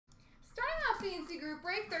CNC group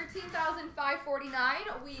break, 13,549.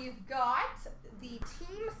 We've got the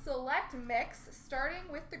Team Select mix, starting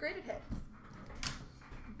with the graded hits.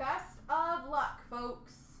 Best of luck,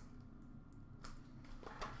 folks.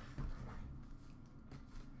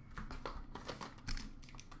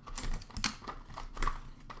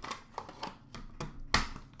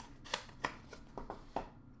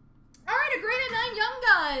 All right, a graded 9 Young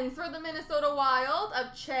Guns for the Minnesota Wild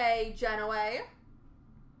of Che Genoway.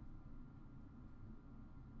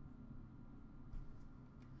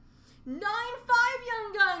 Nine 5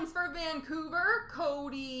 Young Guns for Vancouver,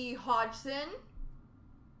 Cody Hodgson.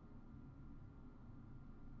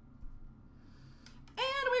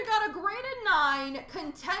 And we've got a graded 9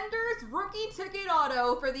 Contenders Rookie Ticket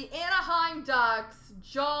Auto for the Anaheim Ducks,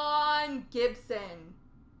 John Gibson.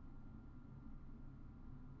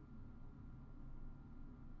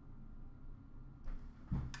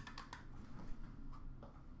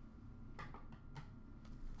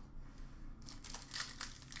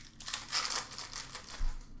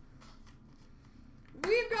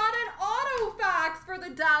 We've got an auto fax for the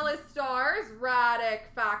Dallas Stars,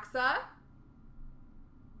 Radek Faksa.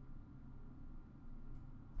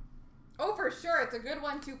 Oh, for sure. It's a good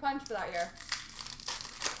 1-2 punch for that year.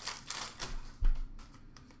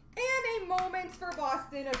 And a Moments for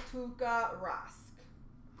Boston of Tuukka Rask.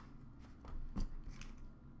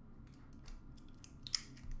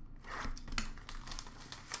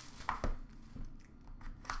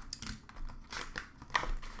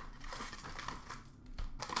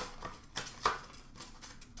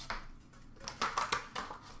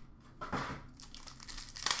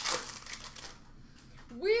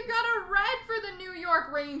 We've got a red for the New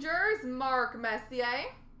York Rangers, Mark Messier.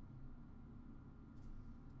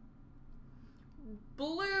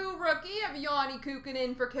 Blue rookie of Yanni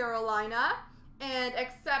Kukkonen for Carolina. And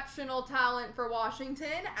exceptional talent for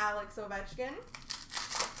Washington, Alex Ovechkin.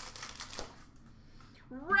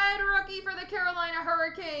 Red rookie for the Carolina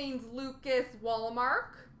Hurricanes, Lucas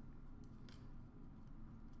Wallmark.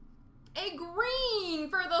 A green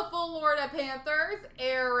for the Florida Panthers,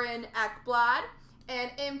 Aaron Ekblad.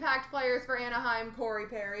 And impact players for Anaheim, Corey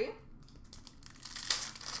Perry.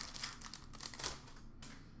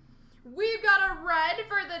 We've got a red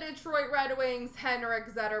for the Detroit Red Wings, Henrik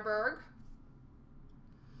Zetterberg.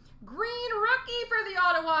 Green rookie for the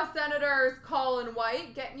Ottawa Senators, Colin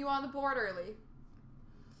White, getting you on the board early.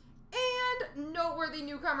 And noteworthy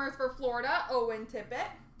newcomers for Florida, Owen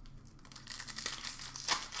Tippett.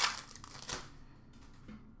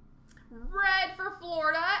 Red for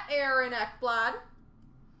Florida, Aaron Ekblad.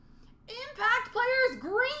 Impact players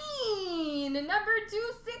green, number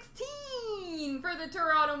 216 for the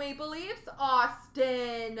Toronto Maple Leafs,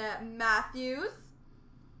 Austin Matthews.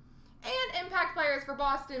 And impact players for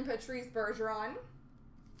Boston, Patrice Bergeron.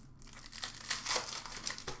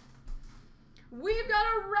 We've got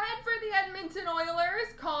a red for the Edmonton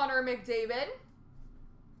Oilers, Connor McDavid.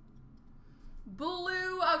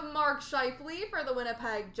 Blue of Mark Scheifele for the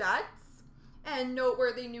Winnipeg Jets. And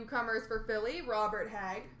noteworthy newcomers for Philly, Robert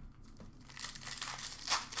Hagg.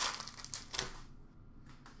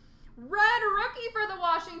 Red rookie for the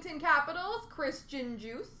Washington Capitals, Christian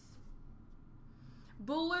Juice.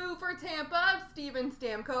 Blue for Tampa of Steven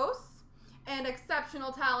Stamkos. And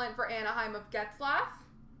exceptional talent for Anaheim of Getzlaf.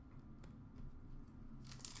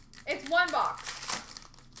 It's one box.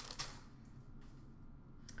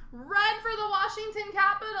 Red for the Washington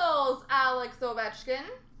Capitals, Alex Ovechkin.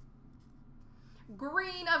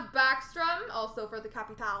 Green of Backstrom, also for the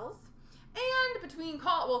Capitals. And between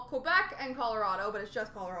Quebec and Colorado, but it's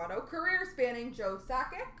just Colorado, career spanning Joe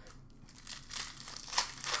Sakic.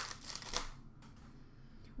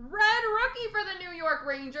 Red rookie for the New York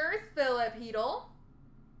Rangers, Philip Hedl.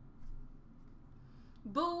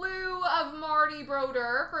 Blue of Marty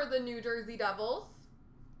Brodeur for the New Jersey Devils.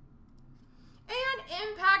 And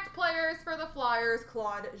impact players for the Flyers,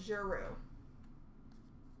 Claude Giroux.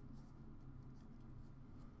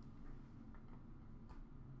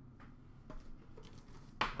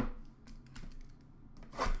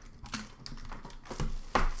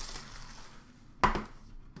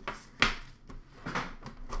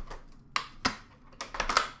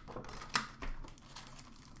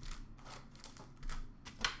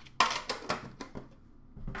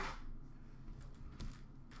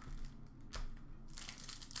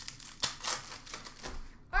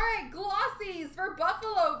 Glossies for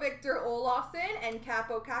Buffalo, Victor Olofsson, and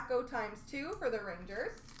Capo Caco ×2 for the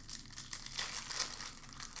Rangers.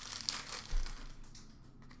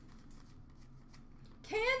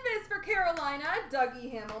 Canvas for Carolina,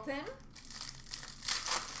 Dougie Hamilton.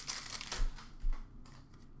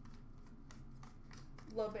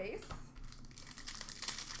 Low base.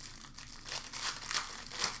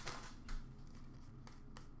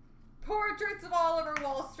 Portraits of Oliver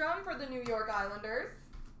Wahlstrom for the New York Islanders.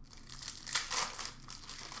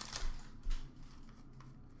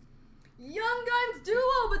 Young Guns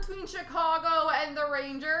duo between Chicago and the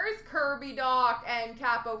Rangers, Kirby Dach and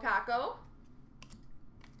Capo Caco.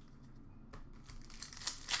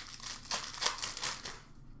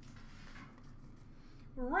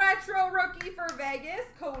 Retro rookie for Vegas,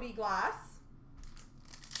 Cody Glass.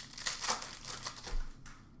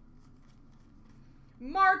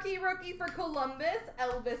 Marquee rookie for Columbus,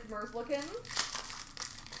 Elvis Merzlikins.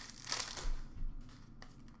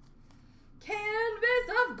 Canvas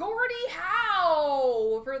of Gordie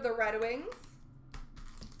Howe for the Red Wings.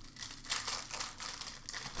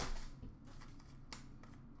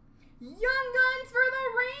 Young Guns for the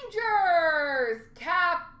Rangers,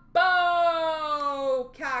 Capo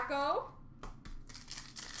Caco.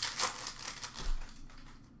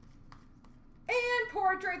 And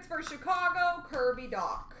portraits for Chicago, Kirby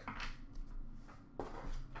Dach.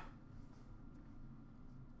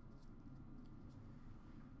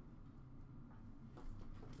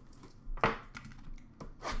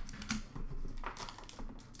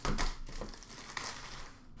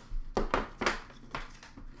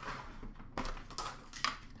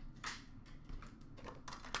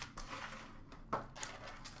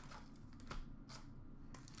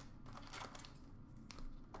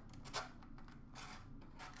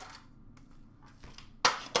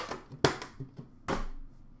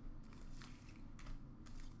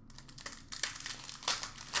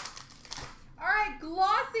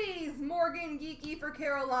 Glossies, Morgan Geekie for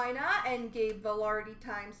Carolina and Gabe Vilardi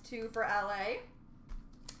 ×2 for LA.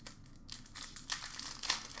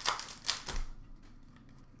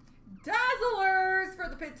 Dazzlers for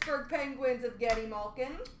the Pittsburgh Penguins of Getty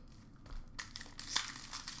Malkin.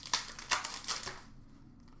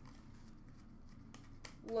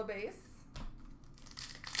 LeBase.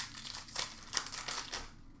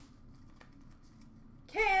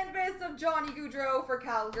 Canvas of Johnny Gaudreau for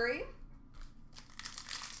Calgary.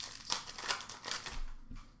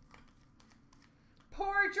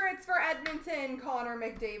 Portraits for Edmonton, Connor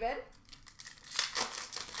McDavid.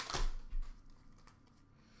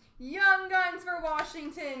 Young Guns for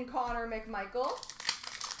Washington, Connor McMichael.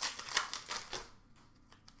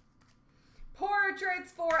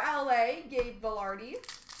 Portraits for LA, Gabe Vilardi.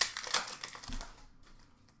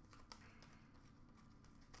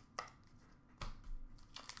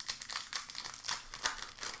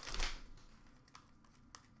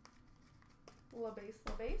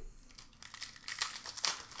 LeBase.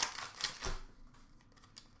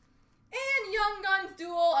 Young Guns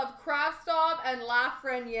duel of Kravtsov and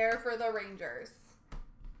Lafreniere for the Rangers.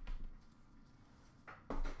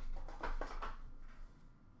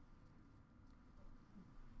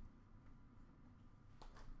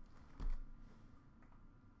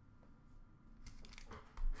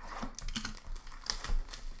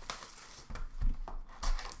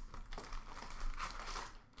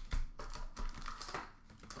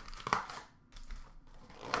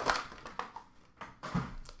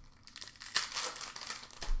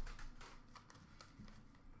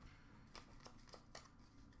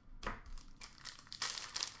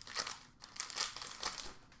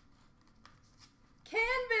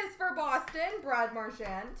 For Boston, Brad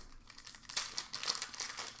Marchand.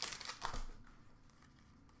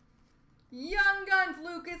 Young Guns,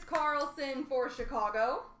 Lucas Carlson for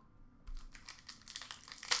Chicago.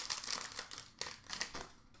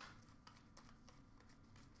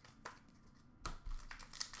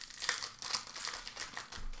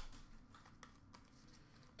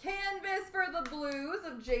 Canvas for the Blues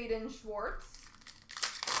of Jaden Schwartz.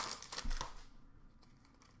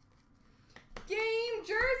 Game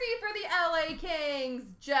jersey for the LA Kings,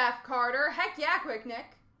 Jeff Carter. Heck yeah, Quick Nick.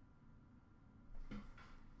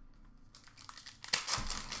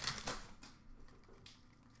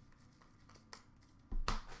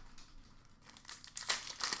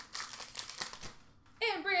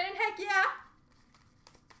 And Brandon, heck yeah.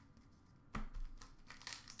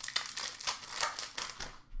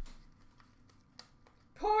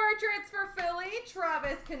 Portraits for Philly,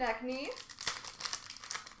 Travis Konechny.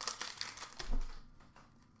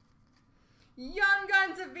 Young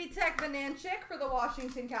Guns of Vitek Vananchik for the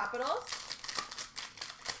Washington Capitals.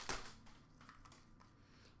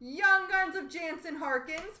 Young Guns of Jansen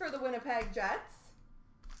Harkins for the Winnipeg Jets.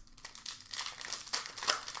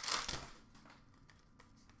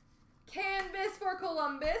 Canvas for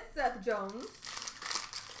Columbus, Seth Jones.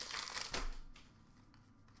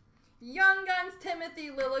 Young Guns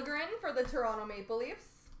Timothy Liljegren for the Toronto Maple Leafs.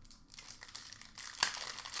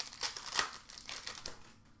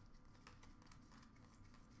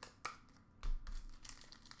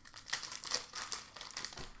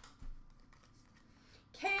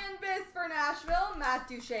 Matt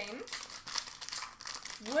Duchene.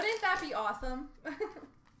 Wouldn't that be awesome?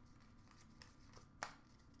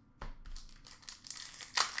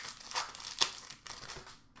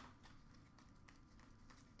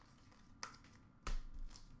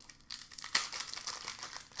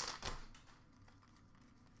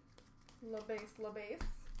 LaBase.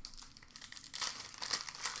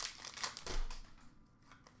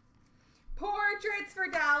 Portraits for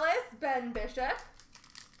Dallas, Ben Bishop.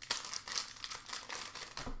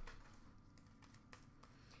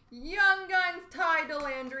 Young Guns, Ty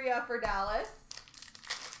Dellandrea for Dallas.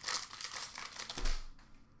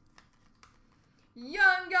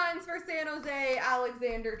 Young Guns for San Jose,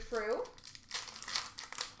 Alexander True.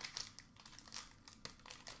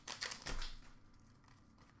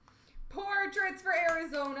 Portraits for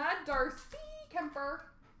Arizona, Darcy Kemper.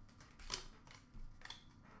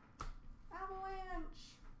 Avalanche.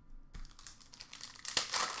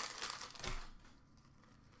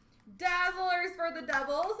 Dazzlers for the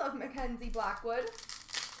Devils of Mackenzie Blackwood.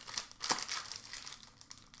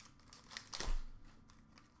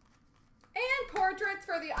 And portraits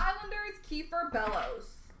for the Islanders, Kiefer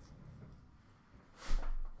Bellows.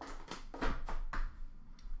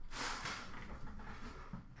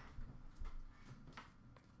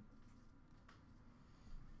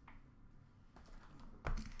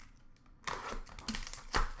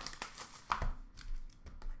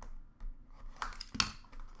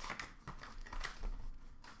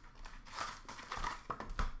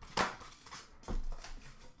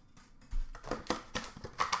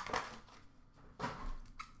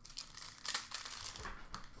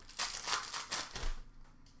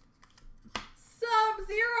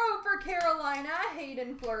 Sub-Zero for Carolina,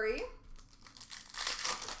 Hayden Fleury.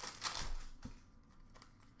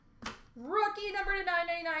 Rookie number to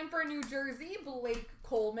 999 for New Jersey, Blake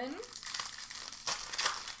Coleman.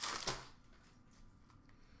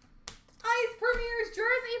 Ice Premier's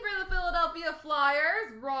jersey for the Philadelphia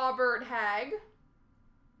Flyers, Robert Hagg.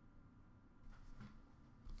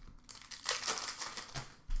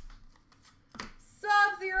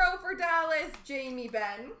 Sub-Zero for Dallas, Jamie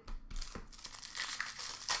Benn.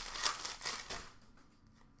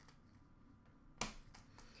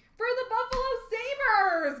 For the Buffalo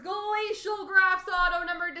Sabres, Glacial Graphs auto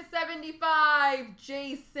number to 75,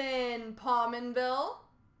 Jason Pominville.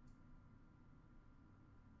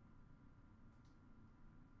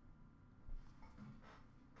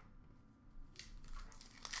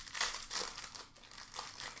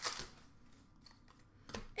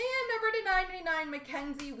 And number to 999,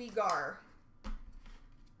 Mackenzie Weegar.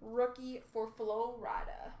 Rookie for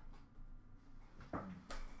Florida.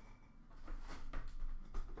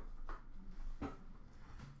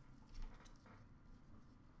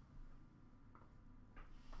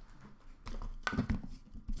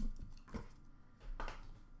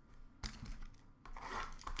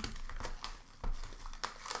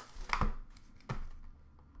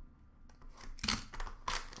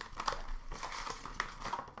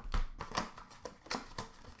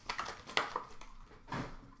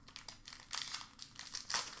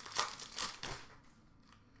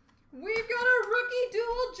 We've got a rookie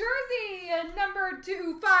dual jersey, and number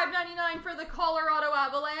 2, $5.99 for the Colorado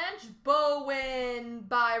Avalanche, Bowen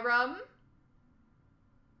Byram.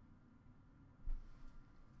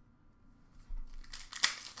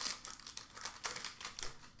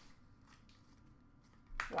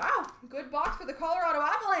 Wow, good box for the Colorado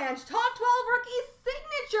Avalanche. Top 12 rookie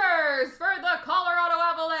signatures for the Colorado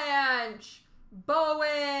Avalanche,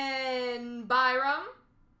 Bowen Byram.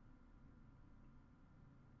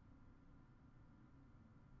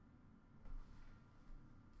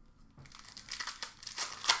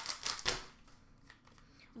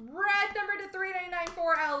 Red number to 399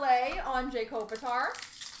 for LA on Jake Kopitar.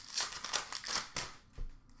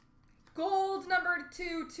 Gold number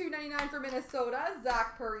to 299 for Minnesota,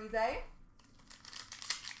 Zach Parise.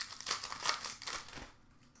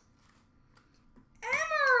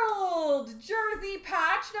 Emerald jersey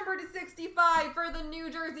patch number to 65 for the New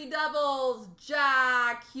Jersey Devils,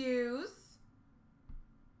 Jack Hughes.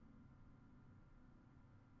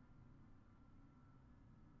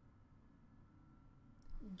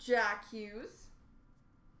 Jack Hughes.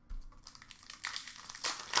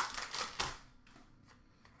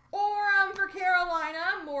 Orem for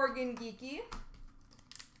Carolina, Morgan Geekie.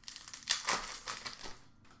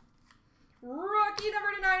 Rookie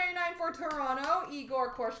number to 999 for Toronto,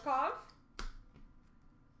 Igor Korshkov.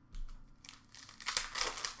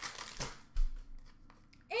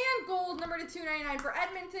 And gold number to 299 for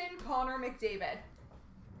Edmonton, Connor McDavid.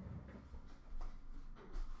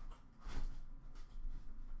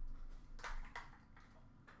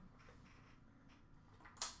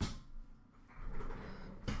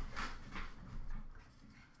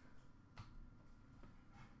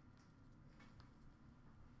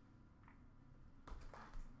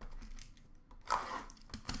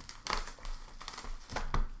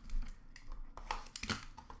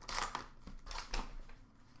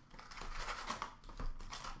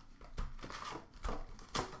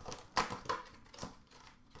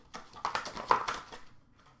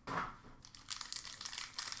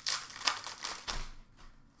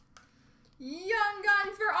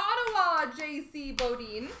 Casey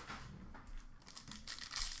Bodine.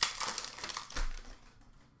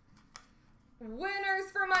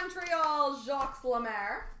 Winners for Montreal, Jacques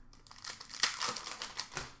Lemaire.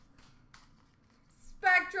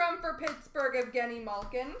 Spectrum for Pittsburgh, Evgeny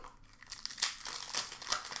Malkin.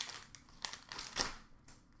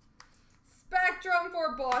 Spectrum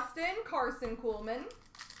for Boston, Carson Kuhlman.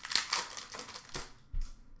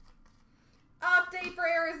 Update for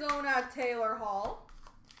Arizona, Taylor Hall.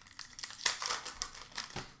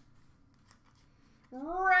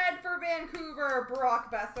 Red for Vancouver, Brock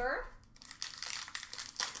Besser.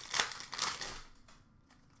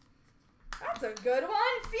 That's a good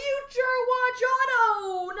one. Future Watch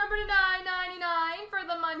Auto, number to 999 for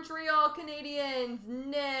the Montreal Canadiens,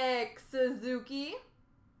 Nick Suzuki.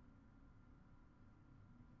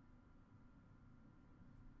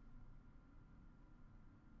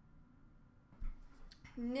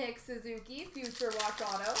 Nick Suzuki, Future Watch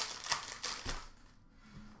Auto.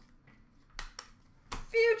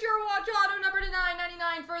 Future Watch Auto, number to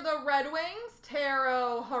 999 for the Red Wings,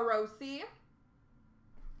 Taro Hirose.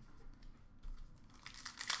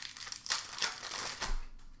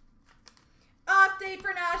 Update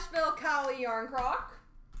for Nashville, Callie Yarncroc.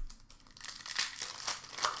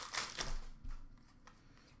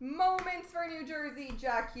 Moments for New Jersey,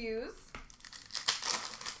 Jack Hughes.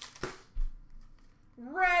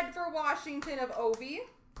 Red for Washington of Ovi.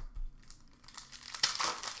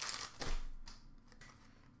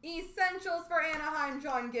 Essentials for Anaheim,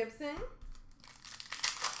 John Gibson.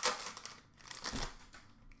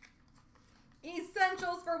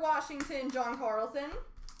 Essentials for Washington, John Carlson.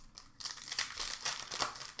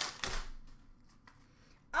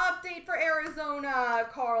 Update for Arizona,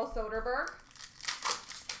 Carl Soderberg.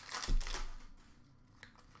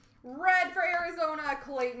 Red for Arizona,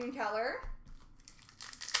 Clayton Keller.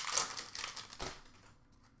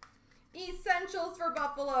 Essentials for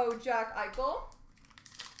Buffalo, Jack Eichel.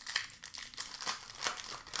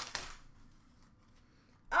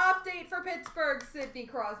 Update for Pittsburgh, Sidney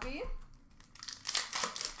Crosby.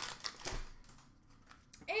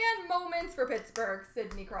 And moments for Pittsburgh,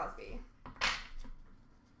 Sidney Crosby.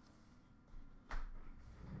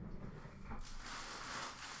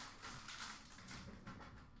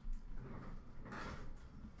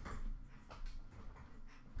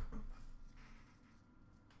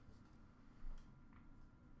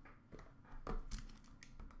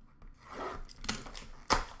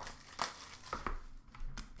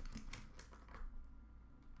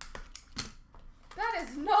 That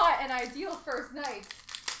is not an ideal first night.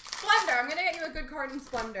 Splendor. I'm going to get you a good card in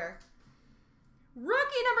Splendor.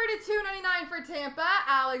 Rookie number to 299 for Tampa,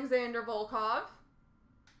 Alexander Volkov.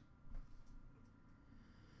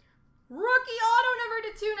 Rookie auto number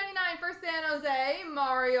to 299 for San Jose,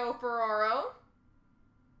 Mario Ferraro.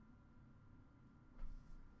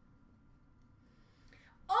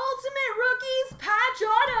 Ultimate Rookies patch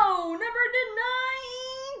auto number to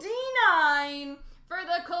 99 for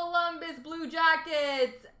the Columbus Blue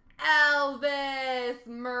Jackets, Elvis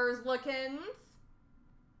Merzlikins.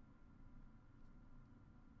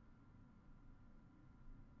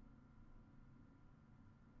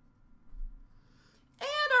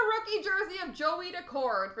 And a rookie jersey of Joey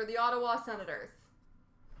Decord for the Ottawa Senators.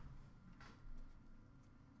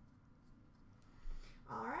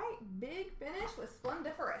 All right, big finish with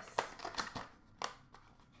Splendiferous.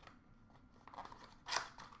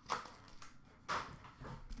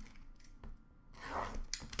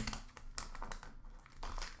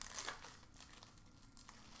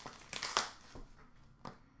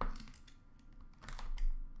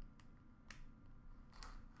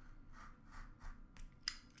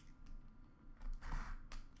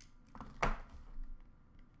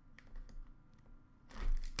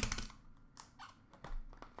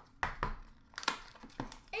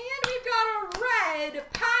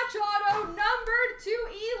 Patch auto numbered to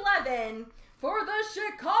 11 for the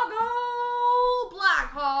Chicago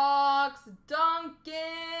Blackhawks,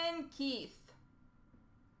 Duncan Keith.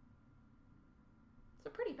 It's a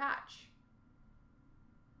pretty patch.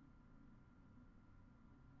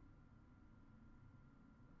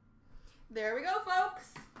 There we go,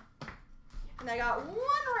 folks. And I got one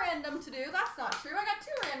random to do. That's not true. I got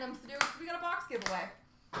two randoms to do because we got a box giveaway.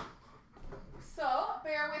 So,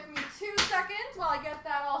 bear with me 2 seconds while I get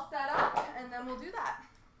that all set up, and then we'll do that.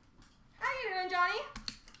 How you doing, Johnny?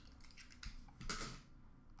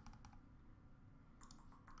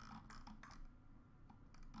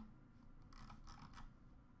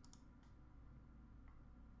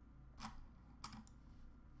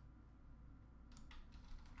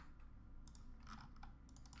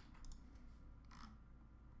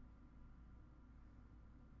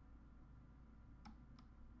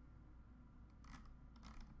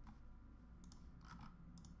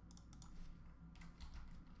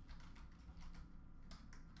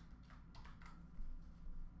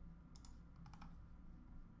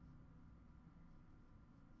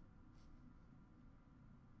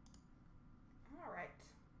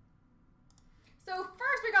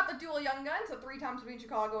 dual young gun, so 3 times between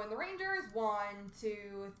Chicago and the Rangers. 1,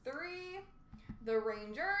 2, 3. The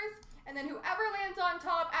Rangers. And then whoever lands on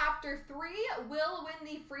top after 3 will win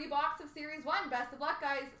the free box of Series 1. Best of luck,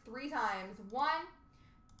 guys. 3 times. 1,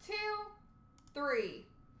 2, 3.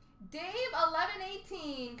 Dave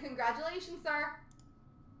 1118. Congratulations, sir.